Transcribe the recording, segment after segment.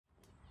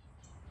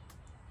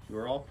you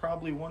are all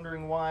probably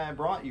wondering why I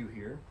brought you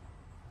here.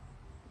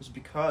 It's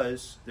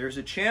because there's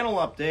a channel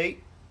update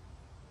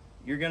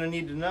you're gonna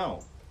need to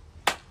know.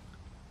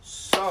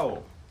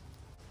 So,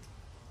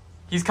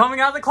 he's coming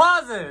out of the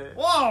closet.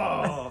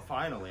 whoa!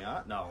 Finally,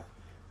 huh? No.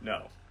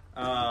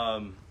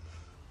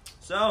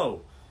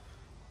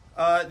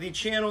 The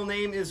channel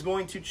name is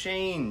going to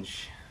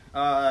change,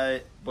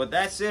 but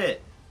that's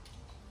it.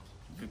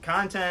 The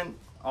content,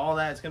 all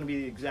that's going to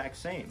be the exact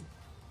same.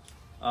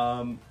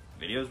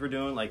 Videos we're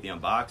doing, like the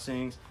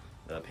unboxings,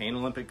 the Paint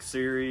Olympic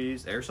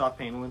series, Airsoft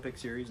Paint Olympic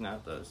series,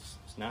 not the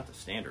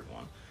standard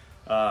one.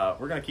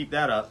 We're going to keep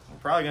that up. We're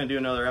probably going to do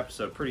another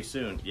episode pretty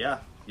soon. Yeah,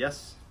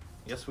 yes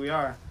we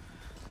are.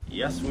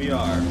 Yes, we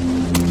are.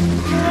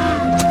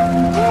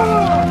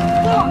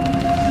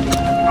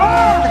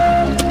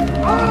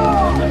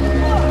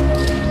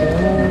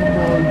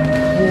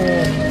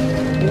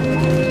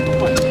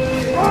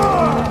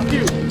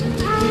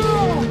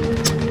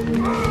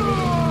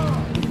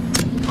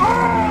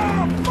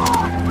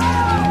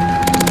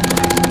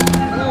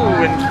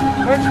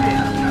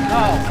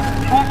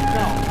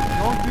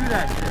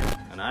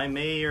 I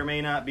may or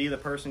may not be the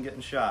person getting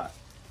shot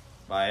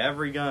by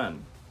every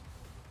gun.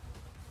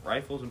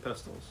 Rifles and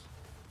pistols.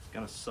 It's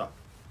gonna suck.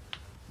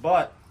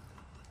 But,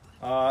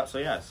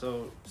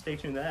 so stay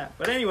tuned to that.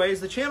 But anyways,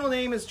 the channel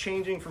name is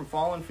changing from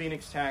Fallen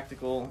Phoenix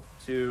Tactical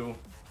to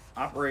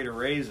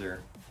OperatorRazor,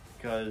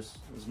 because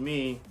it's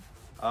me,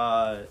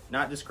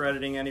 not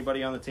discrediting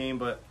anybody on the team,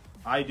 but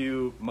I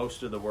do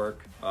most of the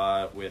work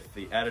with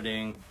the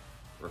editing,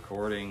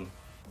 recording,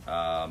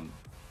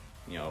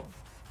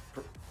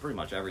 pretty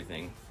much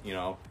everything.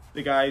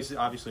 The guys,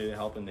 obviously, they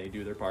help and they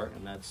do their part,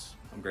 and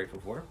I'm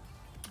grateful for.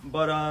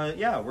 But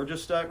yeah, we're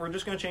just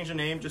gonna change the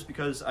name just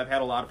because I've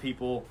had a lot of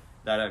people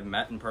that I've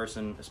met in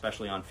person,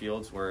 especially on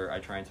fields, where I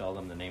try and tell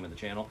them the name of the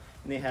channel,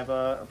 and they have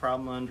a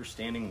problem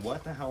understanding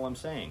what the hell I'm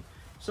saying.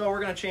 So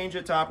we're gonna change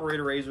it to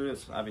OperatorRazor.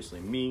 It's obviously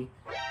me.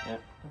 Yeah.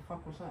 What the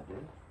fuck was that,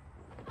 dude?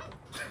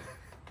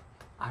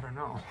 I don't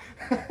know.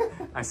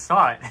 I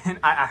saw it, and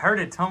I heard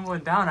it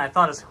tumbling down. I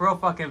thought a squirrel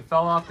fucking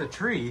fell off the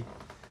tree.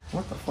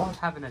 What the fuck?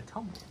 Having a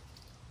tumble.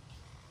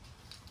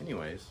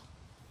 Anyways.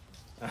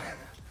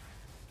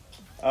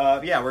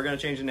 Yeah, we're gonna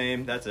change the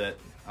name. That's it.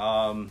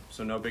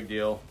 So no big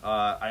deal.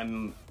 I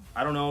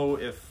don't know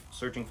if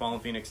searching Fallen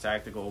Phoenix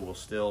Tactical will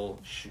still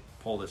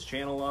pull this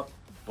channel up,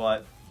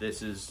 but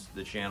this is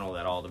the channel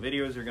that all the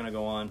videos are gonna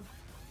go on.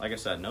 Like I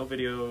said, no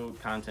video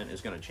content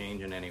is gonna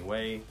change in any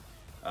way.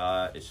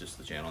 It's just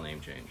the channel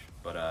name change.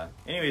 But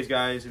anyways,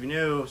 guys, if you're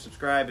new,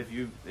 subscribe. If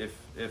you're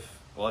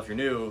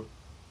new,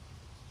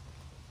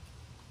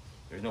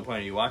 there's no point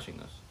in you watching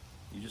this.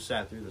 You just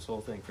sat through this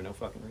whole thing for no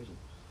fucking reason.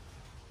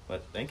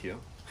 But thank you.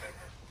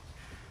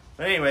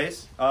 But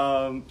anyways,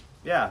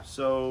 yeah,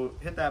 so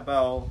hit that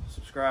bell,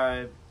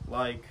 subscribe,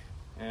 like,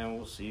 and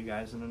we'll see you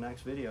guys in the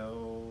next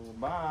video.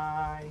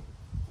 Bye.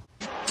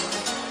 Okay,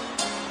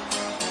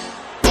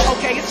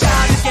 it's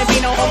time. You can't be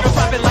no older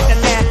puppet like the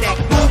NASDAQ.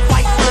 Move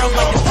white girls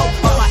like the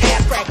Pope on my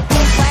ass crack.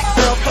 Move black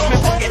girls, cause me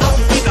fucking up.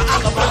 Either I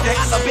love project,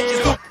 I love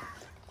bitches.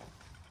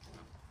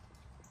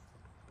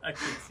 I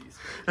can't see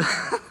straight.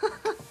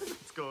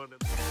 It's going in.